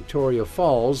top of Victoria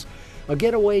Falls, a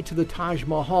getaway to the Taj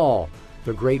Mahal,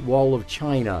 the Great Wall of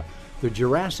China, the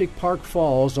Jurassic Park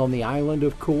Falls on the island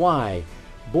of Kauai,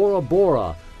 Bora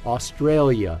Bora,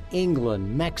 Australia,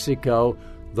 England, Mexico,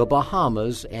 the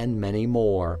Bahamas, and many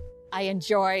more. I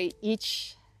enjoy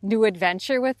each new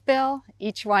adventure with Bill.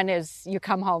 Each one is, you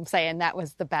come home saying that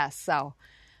was the best. So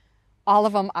all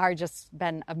of them are just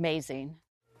been amazing.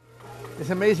 It's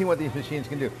amazing what these machines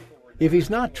can do. If he's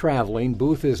not traveling,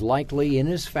 Booth is likely in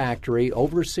his factory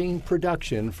overseeing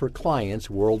production for clients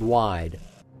worldwide.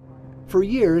 For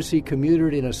years, he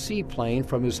commuted in a seaplane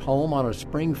from his home on a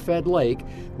spring-fed lake,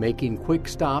 making quick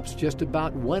stops just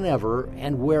about whenever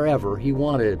and wherever he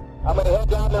wanted. I'm going to head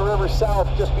down the river south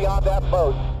just beyond that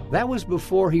boat. That was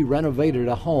before he renovated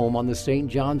a home on the St.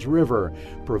 Johns River,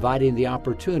 providing the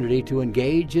opportunity to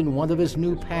engage in one of his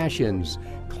new passions,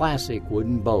 classic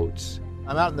wooden boats.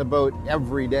 I'm out in the boat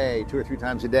every day, 2 or 3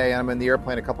 times a day, and I'm in the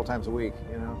airplane a couple times a week,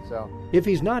 so. If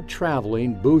he's not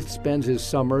traveling, Booth spends his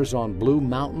summers on Blue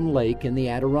Mountain Lake in the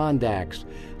Adirondacks,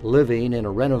 living in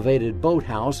a renovated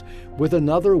boathouse with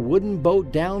another wooden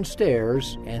boat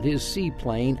downstairs and his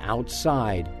seaplane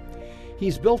outside.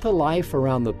 He's built a life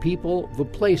around the people, the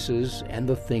places, and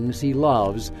the things he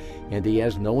loves, and he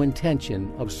has no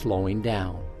intention of slowing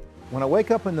down. When I wake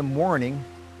up in the morning,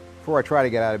 before I try to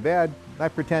get out of bed, I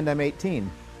pretend I'm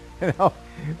 18. And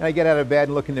I get out of bed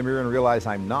and look in the mirror and realize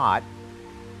I'm not.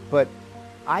 But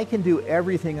I can do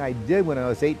everything I did when I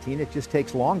was 18. It just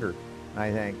takes longer,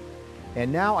 I think.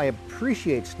 And now I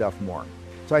appreciate stuff more.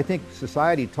 So I think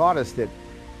society taught us that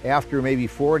after maybe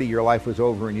 40, your life was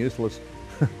over and useless.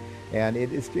 And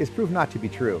it's proved not to be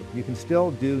true. You can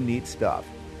still do neat stuff.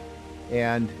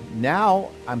 And now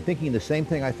I'm thinking the same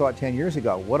thing I thought 10 years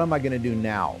ago. What am I going to do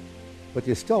now? But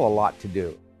there's still a lot to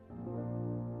do.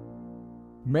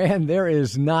 Man, there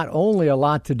is not only a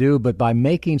lot to do, but by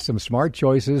making some smart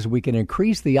choices, we can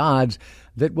increase the odds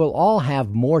that we'll all have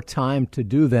more time to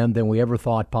do them than we ever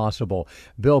thought possible.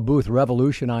 Bill Booth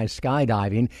revolutionized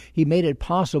skydiving. He made it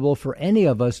possible for any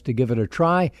of us to give it a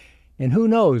try. And who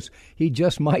knows, he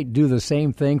just might do the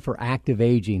same thing for active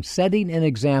aging, setting an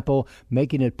example,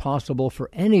 making it possible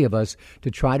for any of us to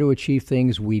try to achieve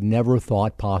things we never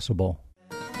thought possible.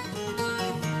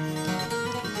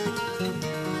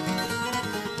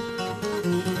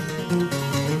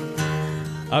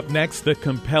 Up next, the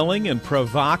compelling and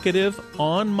provocative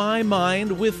On My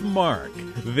Mind with Mark.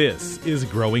 This is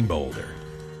Growing Bolder.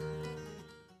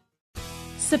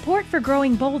 Support for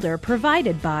Growing Bolder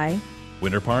provided by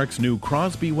Winter Park's new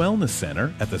Crosby Wellness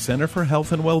Center at the Center for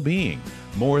Health and Well-Being.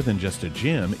 More than just a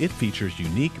gym, it features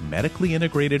unique medically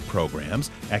integrated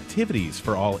programs, activities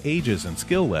for all ages and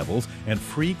skill levels, and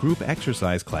free group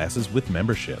exercise classes with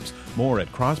memberships. More at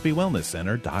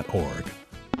crosbywellnesscenter.org.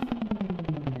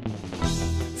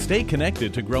 Stay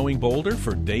connected to Growing Bolder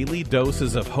for daily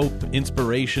doses of hope,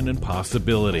 inspiration, and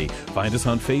possibility. Find us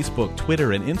on Facebook,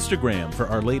 Twitter, and Instagram for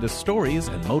our latest stories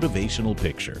and motivational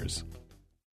pictures.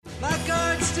 My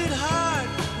guard stood hard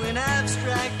when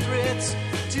abstract threats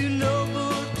too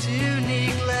noble to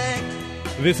neglect.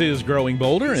 This is Growing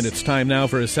Bolder, and it's time now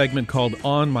for a segment called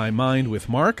On My Mind with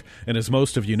Mark. And as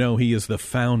most of you know, he is the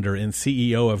founder and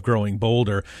CEO of Growing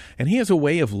Bolder. And he has a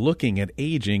way of looking at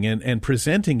aging and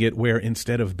presenting it where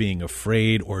instead of being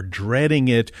afraid or dreading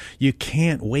it, you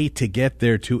can't wait to get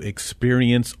there to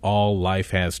experience all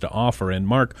life has to offer. And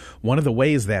Mark, one of the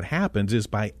ways that happens is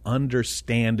by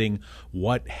understanding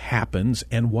what happens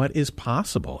and what is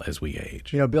possible as we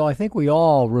age. You know, Bill, I think we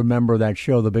all remember that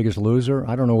show, The Biggest Loser.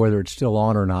 I don't know whether it's still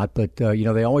on or not, but,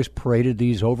 they always paraded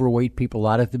these overweight people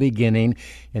out at the beginning,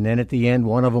 and then at the end,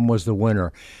 one of them was the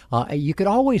winner. You could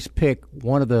always pick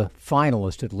one of the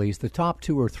finalists, at least, the top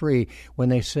 2 or 3, when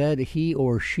they said he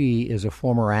or she is a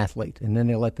former athlete, and then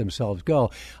they let themselves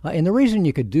go. And the reason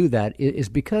you could do that is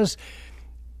because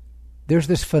there's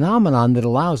this phenomenon that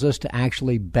allows us to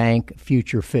actually bank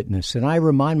future fitness. And I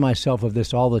remind myself of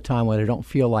this all the time when I don't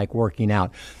feel like working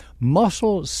out.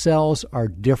 Muscle cells are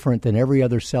different than every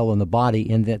other cell in the body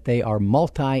in that they are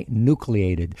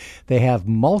multinucleated. They have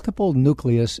multiple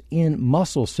nucleus in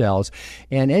muscle cells.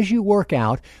 And as you work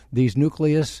out, these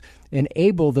nucleus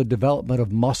enable the development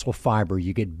of muscle fiber.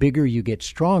 You get bigger, you get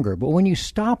stronger. But when you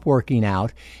stop working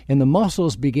out and the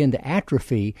muscles begin to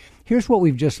atrophy, here's what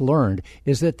we've just learned,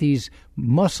 is that these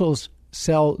muscles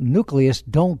cell nucleus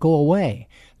don't go away.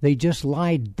 They just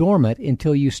lie dormant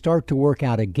until you start to work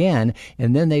out again,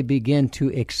 and then they begin to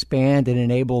expand and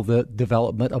enable the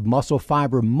development of muscle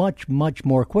fiber much, much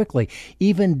more quickly,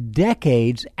 even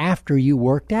decades after you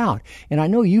worked out. And I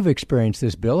know you've experienced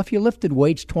this, Bill. If you lifted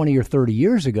weights 20 or 30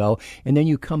 years ago, and then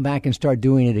you come back and start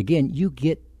doing it again, you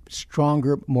get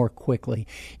stronger more quickly.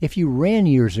 If you ran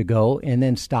years ago and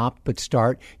then stopped but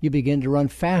start, you begin to run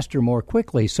faster more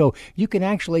quickly. So you can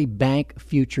actually bank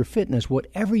future fitness.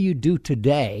 Whatever you do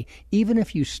today, even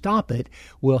if you stop it,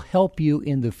 will help you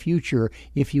in the future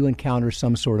if you encounter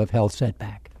some sort of health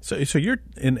setback. So you're,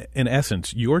 in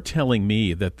essence, you're telling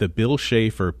me that the Bill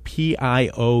Schaefer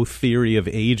PIO theory of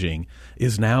aging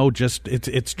is now just,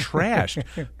 it's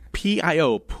trashed.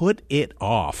 PIO, put it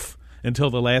off until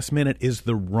the last minute, is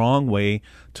the wrong way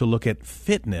to look at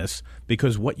fitness,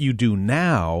 because what you do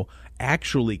now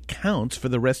actually counts for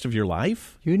the rest of your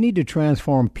life? You need to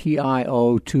transform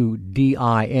PIO to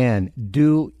DIN.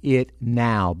 Do it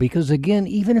now. Because again,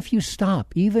 even if you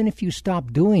stop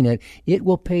doing it, it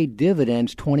will pay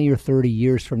dividends 20 or 30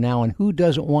 years from now. And who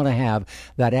doesn't want to have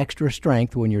that extra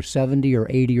strength when you're 70 or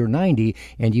 80 or 90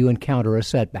 and you encounter a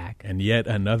setback? And yet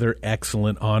another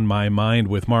excellent On My Mind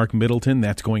with Mark Middleton.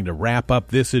 That's going to wrap up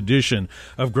this edition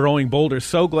of Growing Bolder.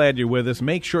 So glad you're with us.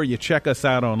 Make sure you check us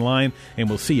out online, and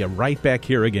we'll see you right back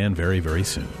here again very, very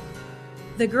soon.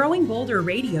 The Growing Bolder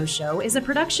radio show is a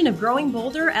production of Growing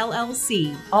Bolder,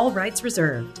 LLC, all rights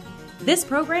reserved. This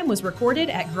program was recorded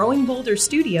at Growing Bolder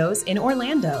Studios in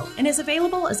Orlando and is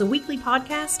available as a weekly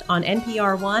podcast on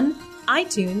NPR One,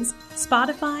 iTunes,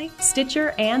 Spotify,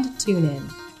 Stitcher, and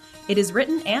TuneIn. It is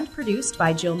written and produced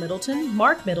by Jill Middleton,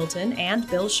 Mark Middleton, and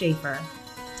Bill Schaefer.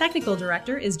 Technical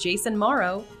director is Jason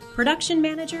Morrow. Production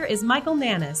manager is Michael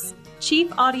Nannis.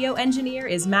 Chief audio engineer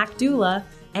is Mac Dula.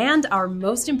 And our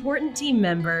most important team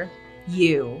member,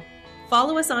 you.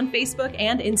 Follow us on Facebook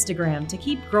and Instagram to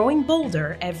keep growing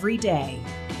bolder every day.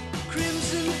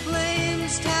 Crimson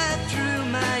flames tied through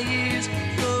my ears,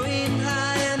 going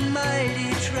high and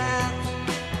mighty trapped.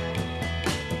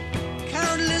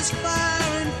 Countless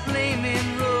fire and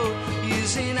flaming road,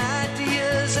 using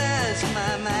ideas as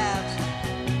my map.